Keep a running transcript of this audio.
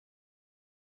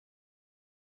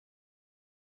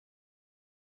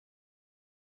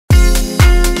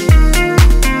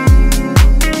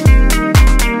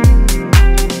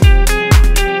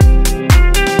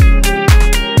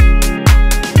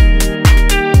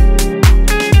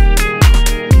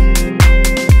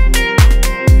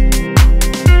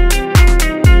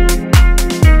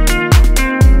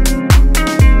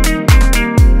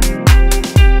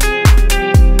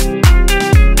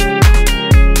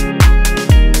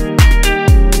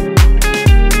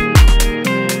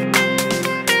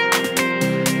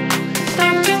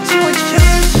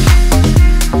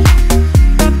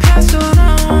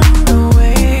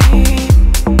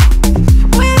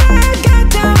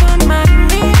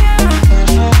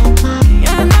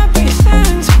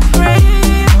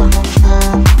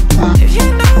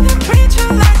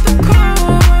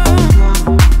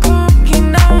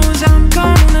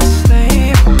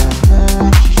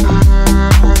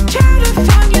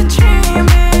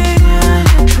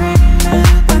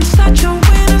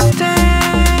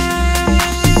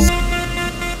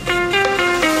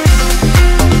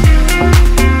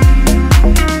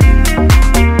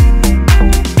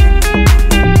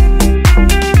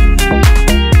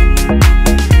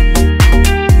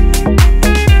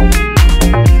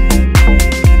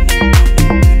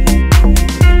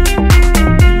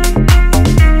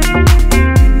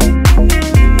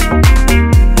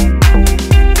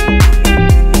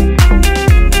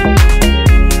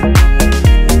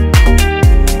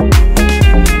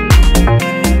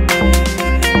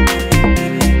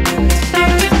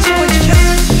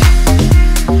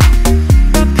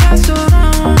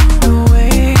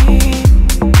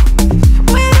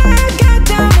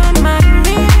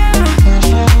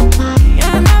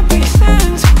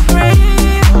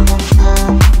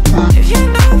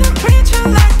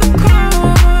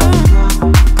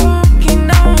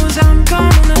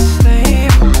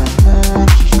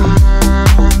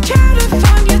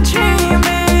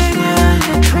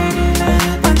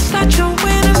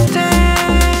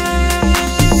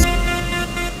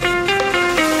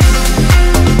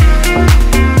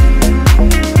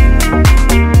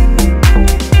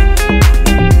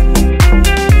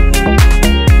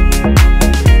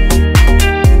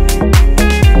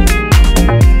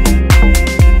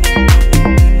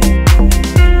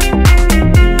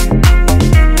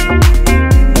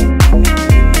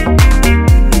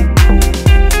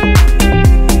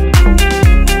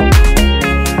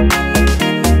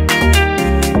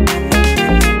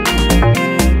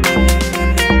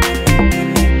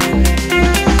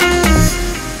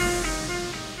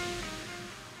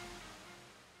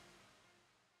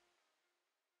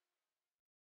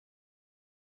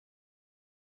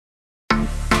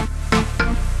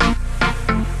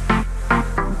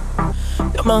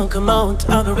come on,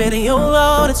 turn the radio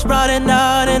on. It's Friday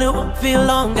night and it won't feel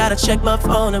long. Gotta check my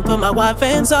phone and put my white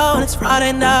fans on. It's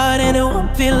Friday night and it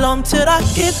won't feel long till I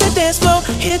hit the dance floor,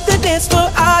 hit the dance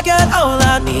floor. I got all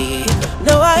I need.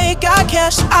 No, I ain't got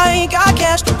cash, but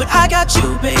I got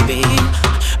you, baby.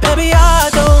 Baby, I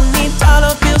don't need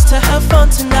dollar bills to have fun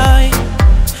tonight.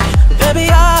 Baby,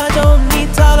 I don't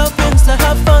need dollar bills to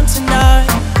have fun tonight.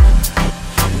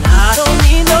 And I don't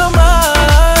need no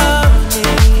money,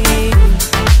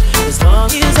 as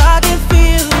long as I can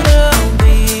feel the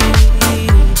beat.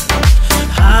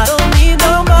 I don't need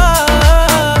no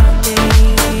money,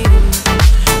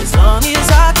 as long as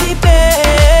I keep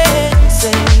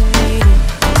dancing.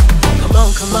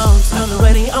 Come on, turn the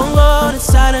radio on. It's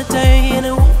Saturday and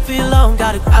it won't feel long.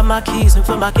 Gotta grab my keys and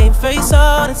put my game face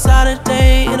on. It's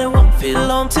Saturday and it won't feel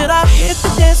long till I hit the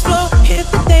dance floor, hit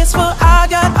the dance floor. I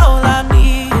got all I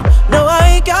need. No, I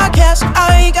ain't got cash, but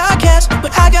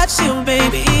I got you,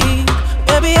 baby.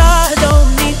 Baby, I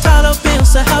don't need dollar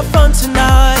bills to have fun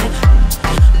tonight.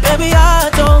 Baby, I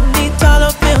don't need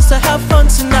dollar bills to have fun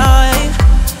tonight.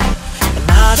 And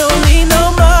I don't need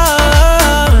no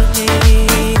money,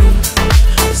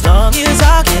 as long as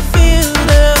I can feel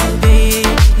the beat.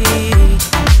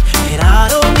 And I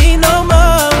don't need no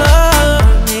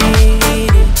money,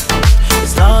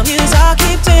 as long as I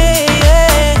keep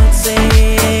dancing.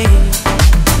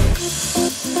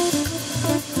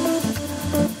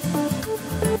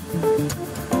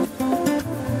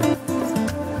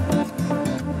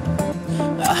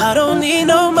 I don't need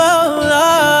no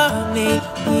money,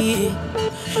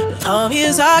 as long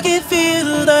as I can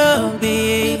feel the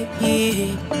beat.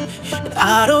 And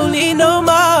I don't need no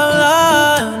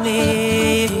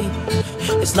money,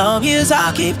 as long as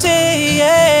I keep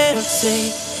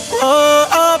dancing.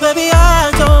 Oh, baby,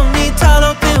 I don't need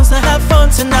dollar bills to have fun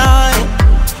tonight.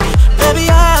 Baby,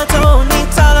 I don't need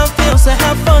dollar bills to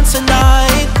have fun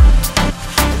tonight.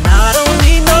 And I don't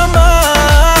need no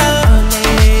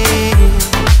money,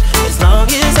 as long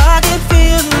as I can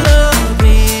feel the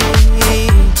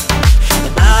beat.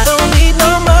 And I don't need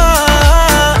no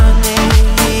money,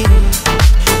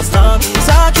 as long as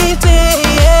I keep dancing.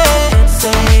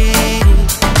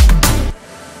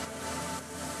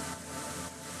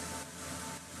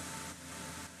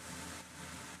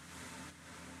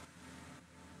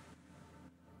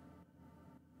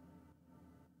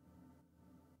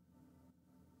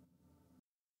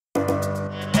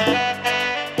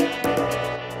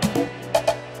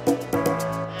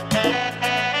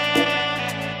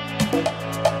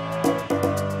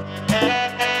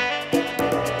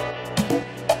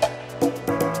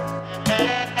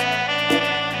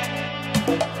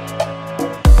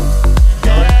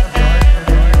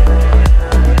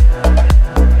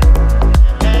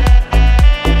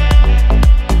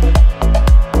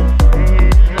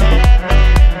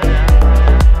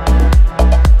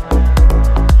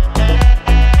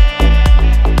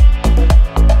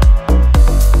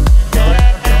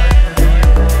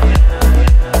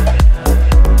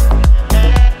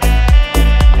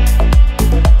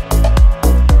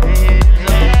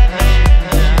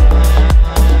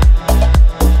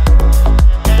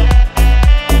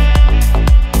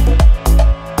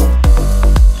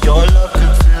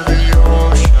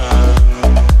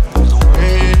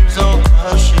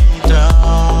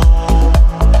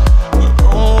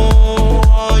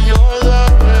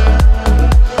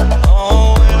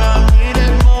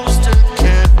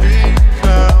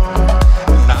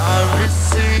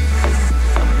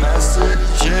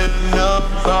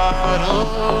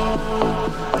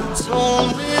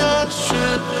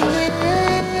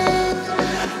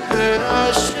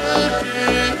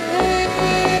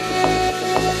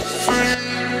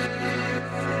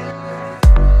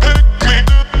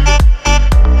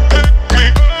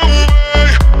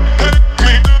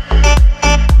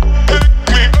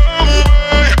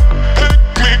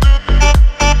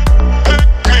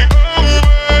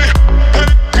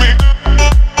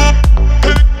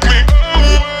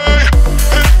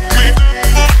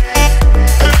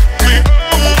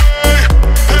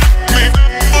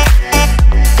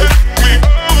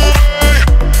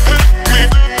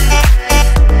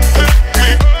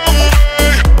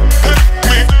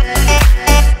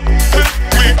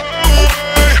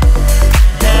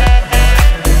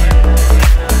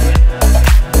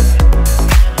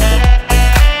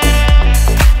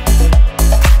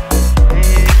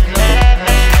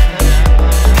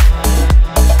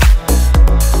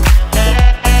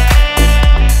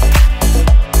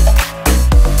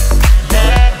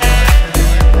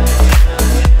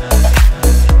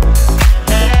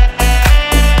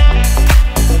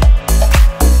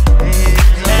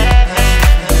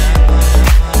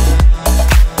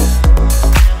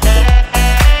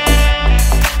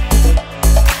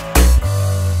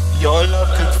 Your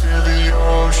love could fill the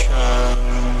ocean,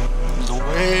 the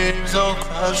waves all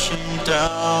crashing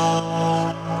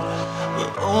down.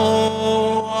 But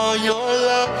oh, your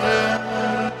loving,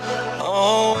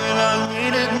 oh, when I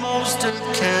need it most, it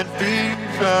can't be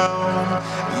found.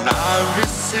 And I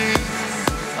received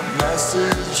a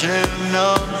message in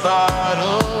a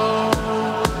bottle.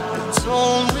 It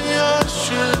told me I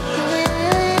should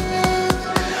leave,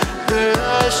 that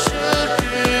I should be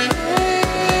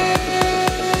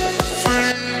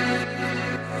free.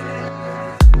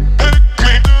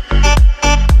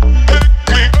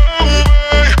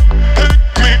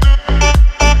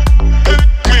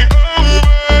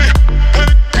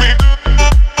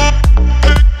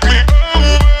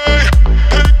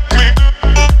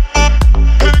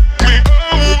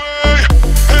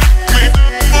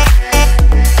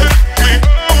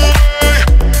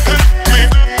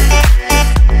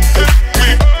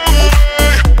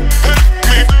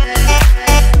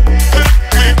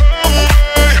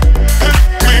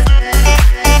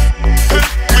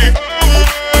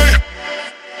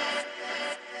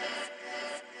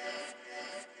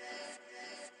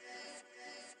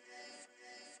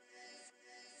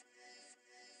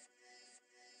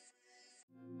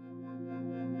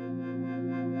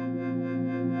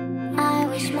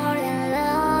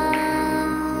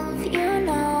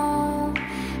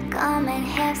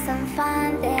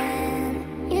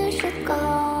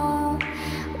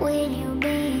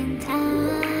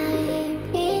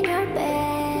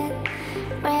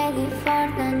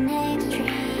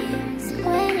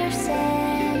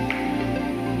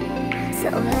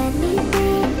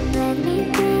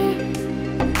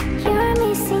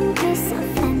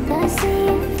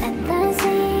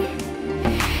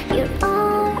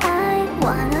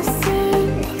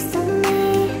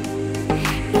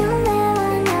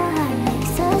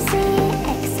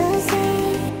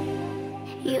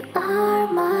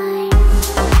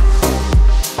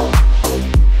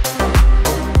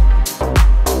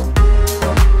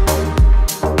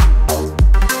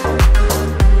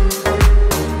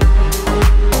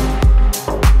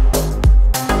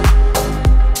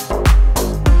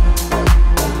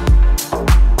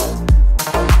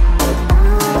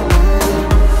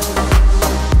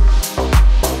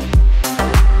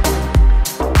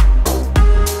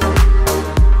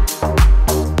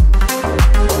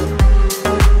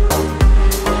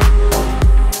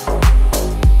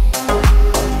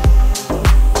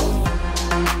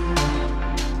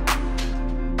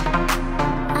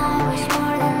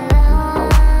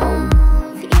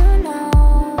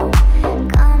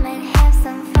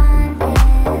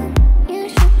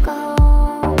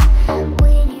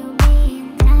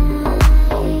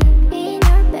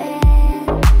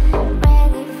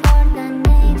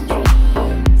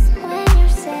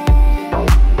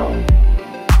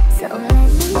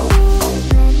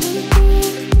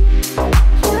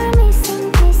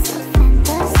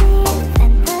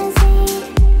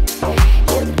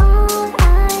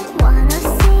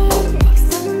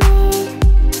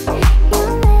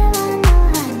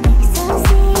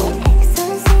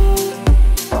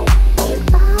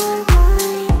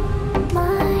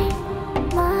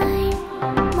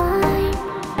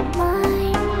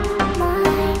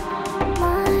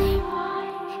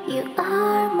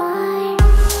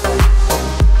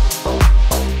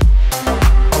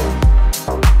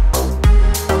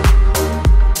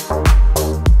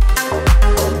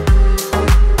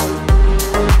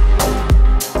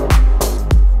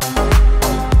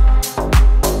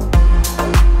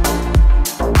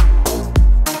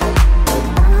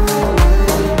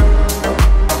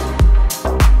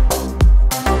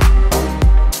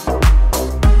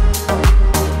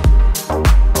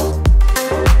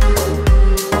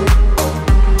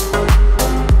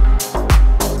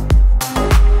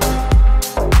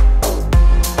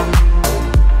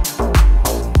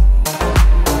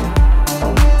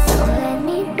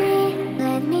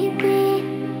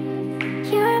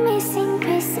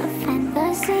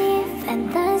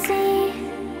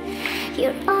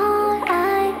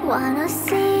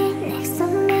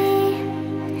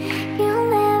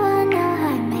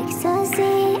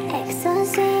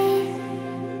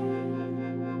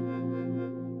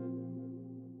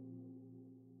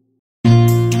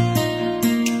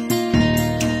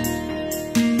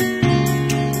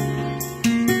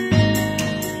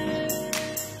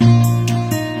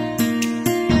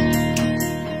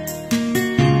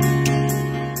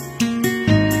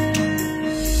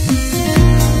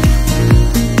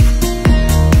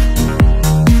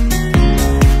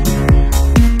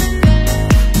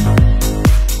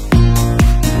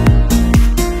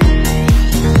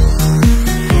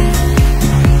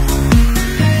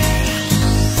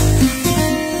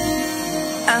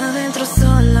 adentro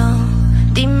solo,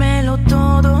 dímelo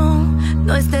todo.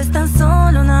 No estés tan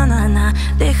solo, na na na.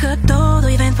 Deja todo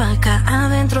y ven pa' acá.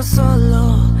 Adentro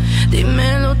solo,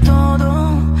 dímelo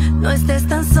todo. No estés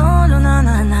tan solo, na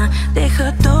na na.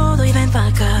 Deja todo y ven pa'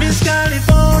 acá. Miss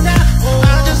California,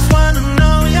 I just wanna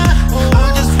know ya.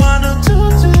 I just wanna do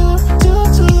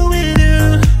with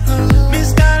you.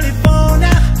 Miss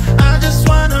California, I just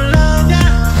wanna love ya.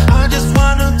 I just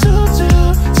wanna do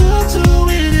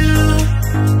with you.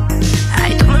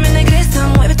 Ay, tómame negresa,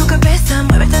 mueve tu cabeza,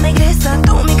 muévete negresa,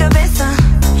 toma mi cabeza.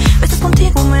 Estás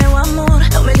contigo, nuevo amor,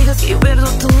 no me digas que yo pierdo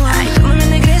tu. Ay, tómame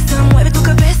negresa, mueve tu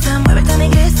cabeza, muévete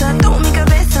negresa, toma mi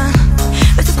cabeza.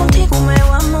 Estás contigo,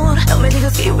 nuevo amor, no me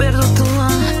digas que yo pierdo tu.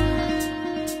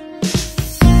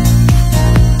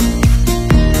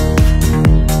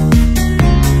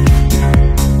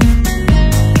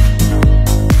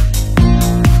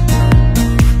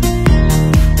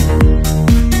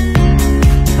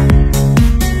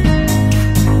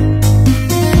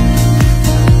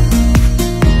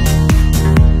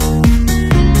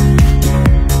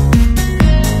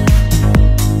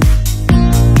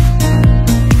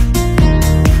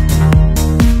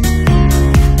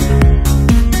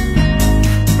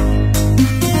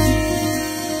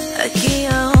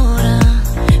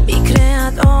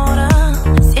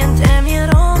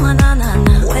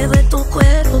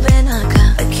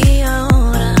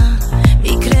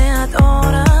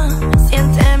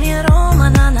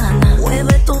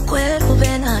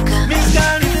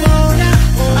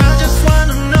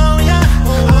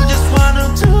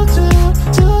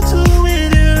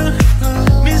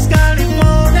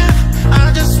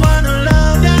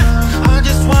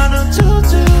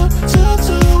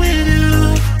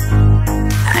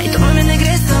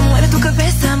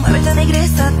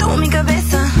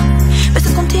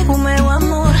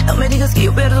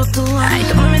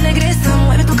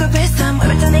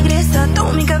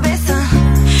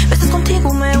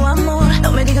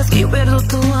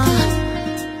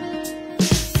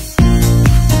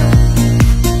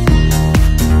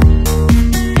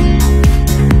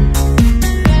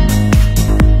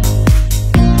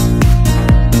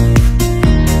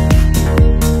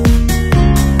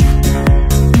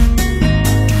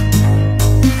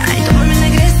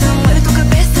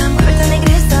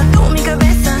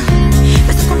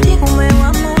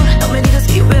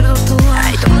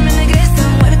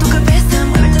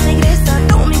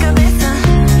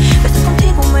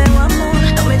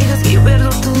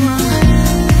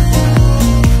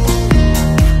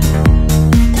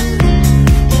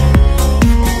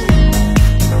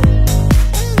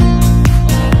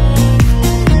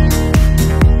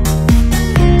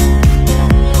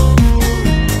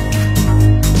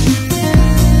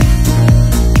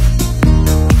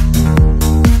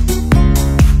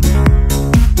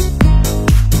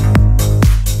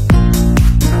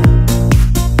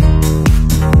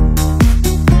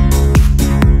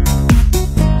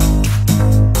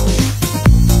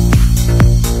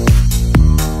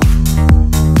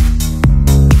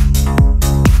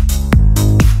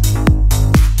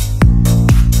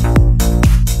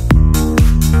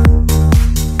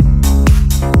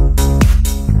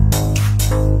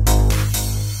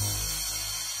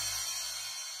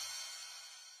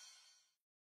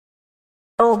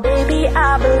 Oh baby,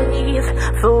 I believe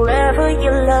forever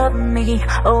you love me.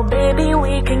 Oh baby,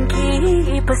 we can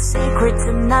keep a secret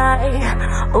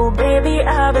tonight. Oh baby,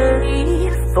 I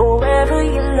believe forever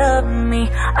you love me.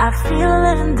 I feel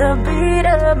in the beat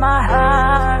of my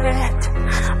heart.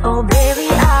 Oh baby,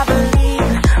 I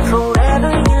believe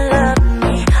forever you love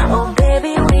me. Oh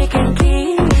baby, we can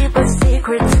keep a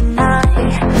secret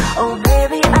tonight. Oh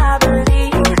baby, I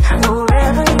believe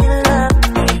forever you love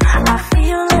me. I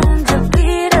feel in the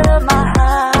beat of my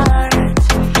heart.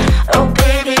 Oh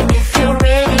baby, if you're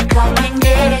ready, come and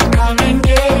get it, come and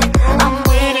get it. I'm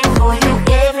waiting for you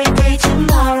every day.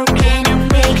 Tomorrow, can you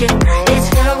make it? It's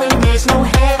hell when there's no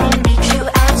heaven. Meet you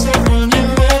outside when you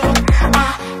live.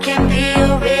 I can be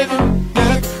your rhythm.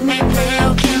 Let me play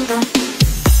your kingdom.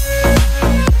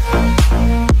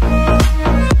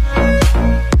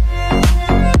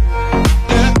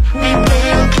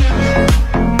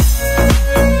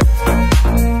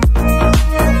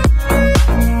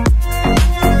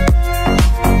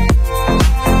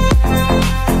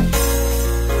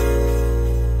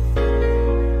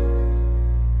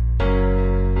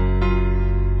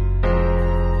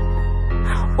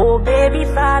 Oh baby,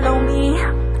 follow me,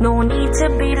 no need to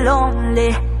be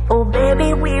lonely. Oh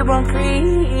baby, we run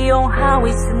free on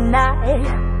highways tonight.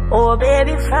 Oh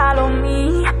baby, follow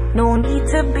me, no need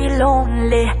to be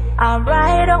lonely. I'll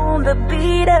ride on the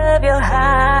beat of your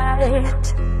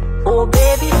heart. Oh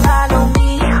baby, follow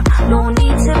me, no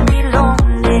need to be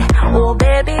lonely. Oh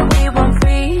baby, we run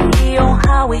free on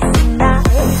highways tonight.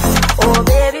 Oh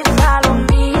baby, follow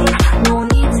me, no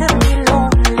need to be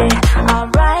lonely. I'll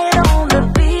ride on the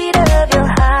beat of your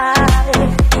heart.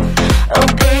 Oh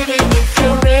baby, if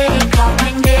you're ready, come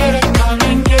and get it, come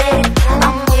and get it.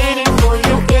 I'm waiting for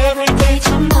you every day.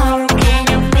 Tomorrow, can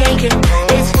you make it?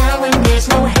 There's hell and there's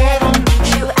no heaven. Meet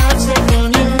you at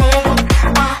 7-Eleven.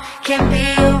 I can be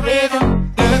your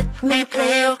rhythm. Let me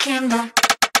play your kingdom.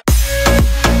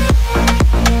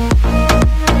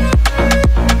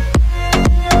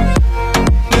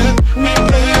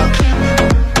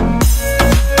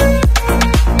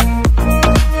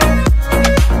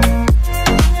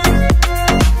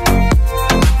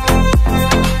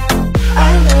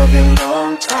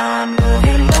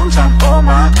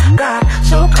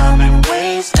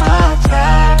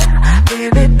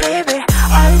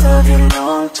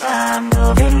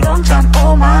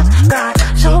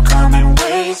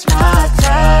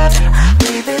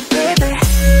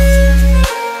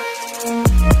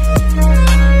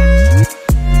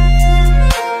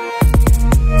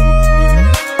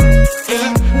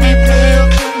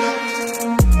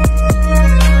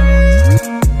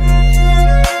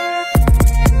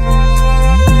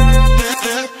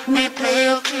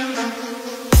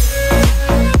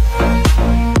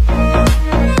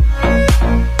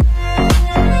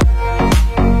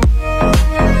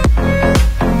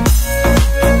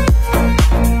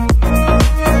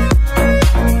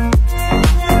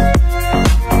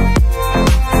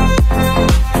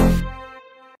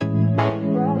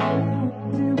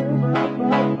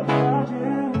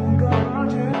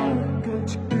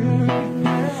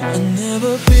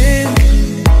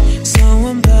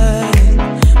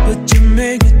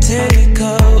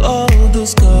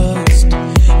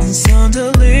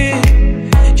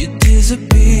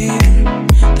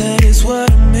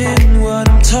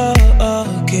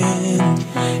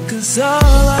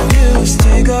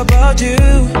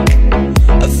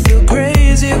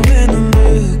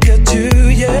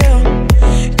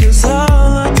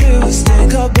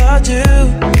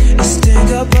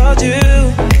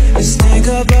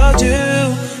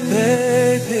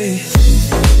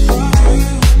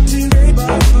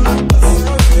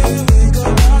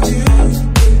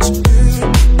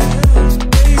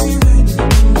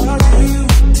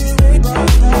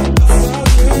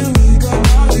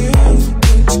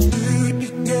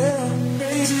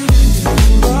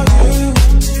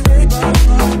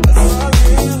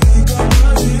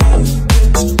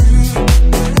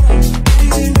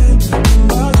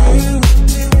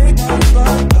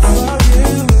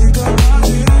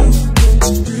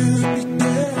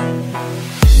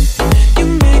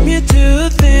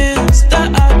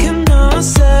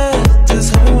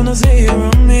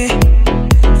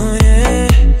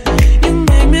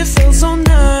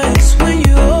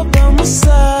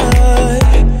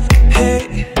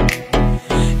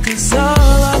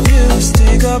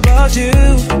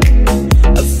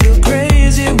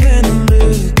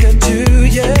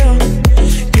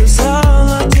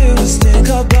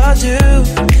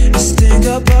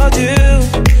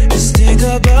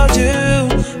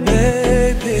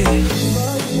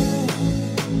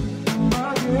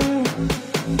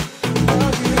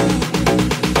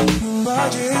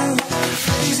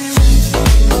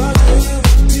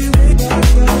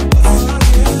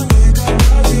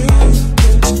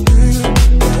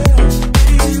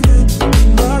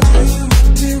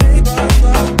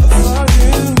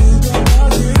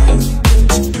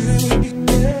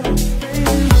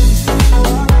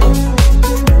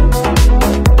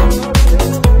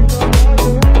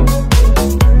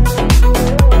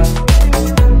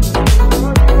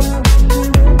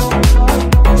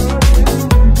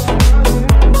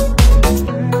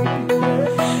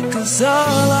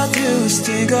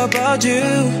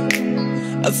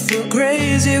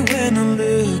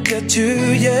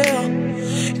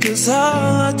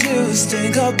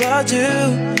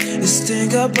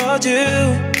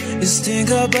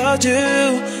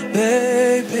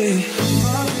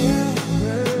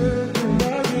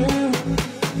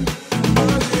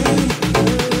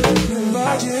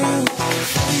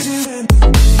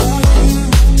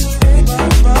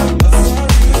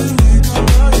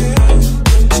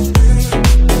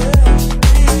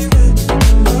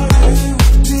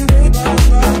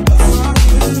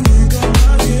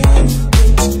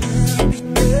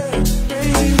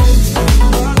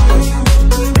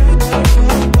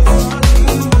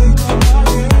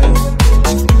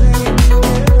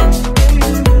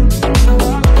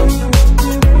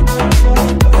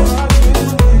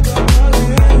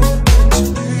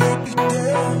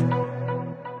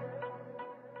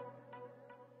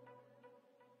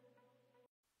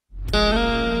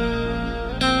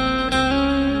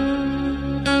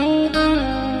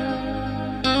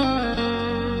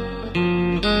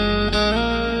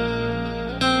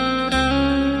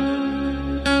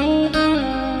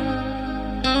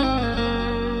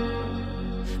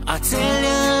 I tell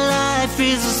you life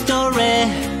is a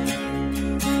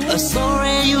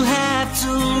story you have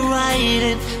to write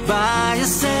it by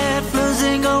yourself,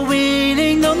 losing or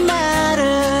winning no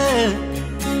matter.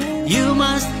 You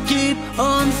must keep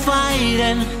on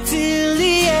fighting till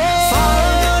the end.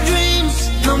 Follow your dreams,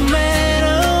 no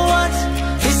matter what.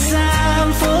 It's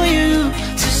time for you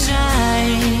to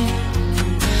shine.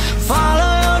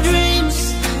 Follow your dreams,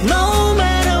 no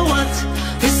matter what.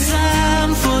 It's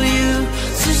time for you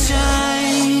to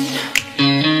shine.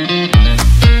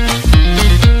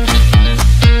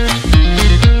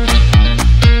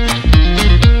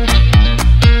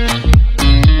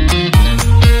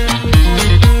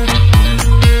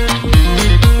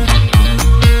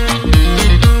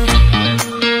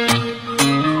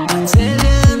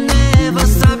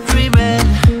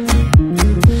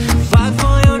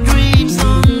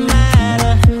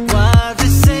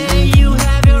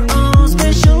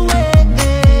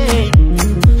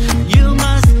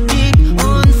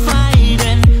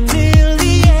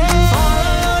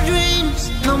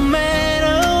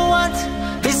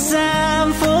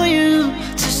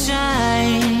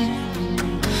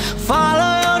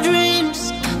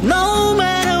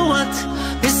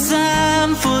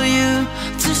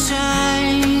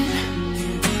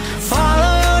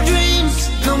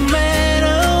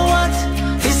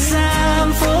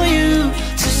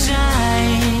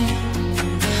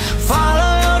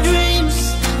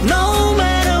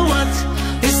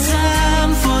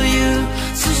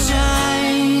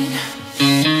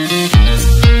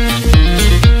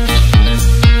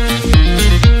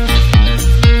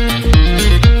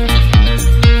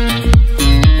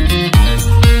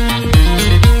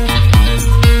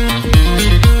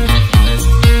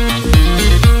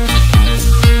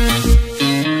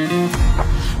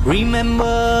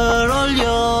 Remember all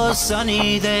your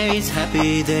sunny days,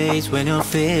 happy days when you're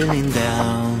feeling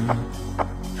down.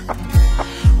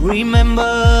 Remember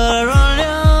all